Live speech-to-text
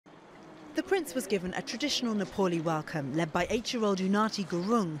The Prince was given a traditional Nepali welcome, led by 8-year-old Unati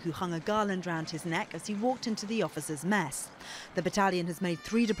Gurung, who hung a garland round his neck as he walked into the officers' mess. The battalion has made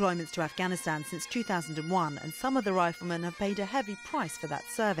 3 deployments to Afghanistan since 2001, and some of the riflemen have paid a heavy price for that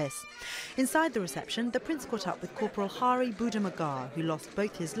service. Inside the reception, the Prince caught up with Corporal Hari Budamagar, who lost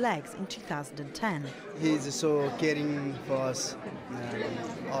both his legs in 2010. He's so caring for us,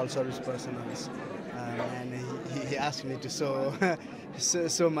 all service personnel, and he asked me to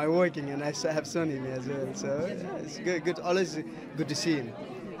show my working, and I have shown him as well. So it's good, always good to see him,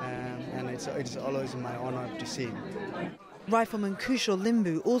 and it's always my honor to see him. Rifleman Kushal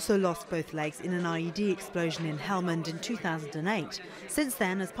Limbu also lost both legs in an IED explosion in Helmand in 2008. Since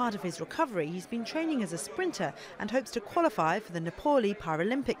then, as part of his recovery, he's been training as a sprinter and hopes to qualify for the Nepali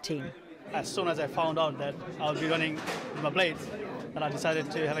Paralympic team. As soon as I found out that I'll be running with my blades, then I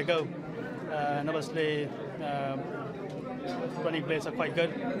decided to have a go. And obviously, running blades are quite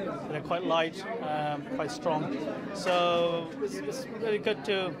good. They're quite light, quite strong. So it's really good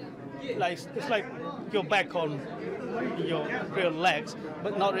to, it's like you're back on your real legs,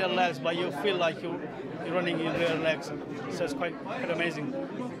 but not real legs, but you feel like you're running in real legs. So it's quite amazing.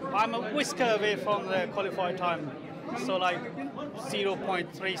 I'm a whisker away from the qualified time, so like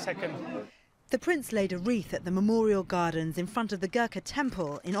 0.3 seconds. The Prince laid a wreath at the Memorial Gardens in front of the Gurkha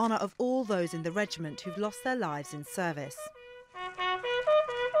temple in honour of all those in the regiment who've lost their lives in service.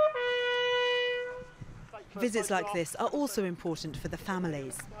 Visits like this are also important for the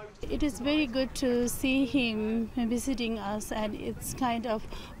families. It is very good to see him visiting us, and it's kind of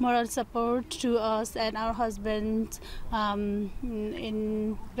moral support to us and our husbands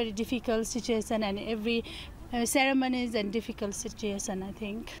in very difficult situation, and every ceremonies and difficult situation, I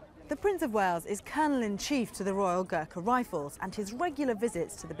think. The Prince of Wales is Colonel-in-Chief to the Royal Gurkha Rifles, and his regular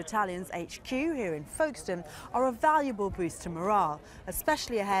visits to the battalion's HQ here in Folkestone are a valuable boost to morale,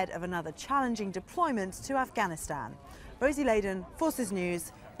 especially ahead of another challenging deployment to Afghanistan. Rosie Leyden, Forces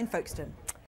News in Folkestone.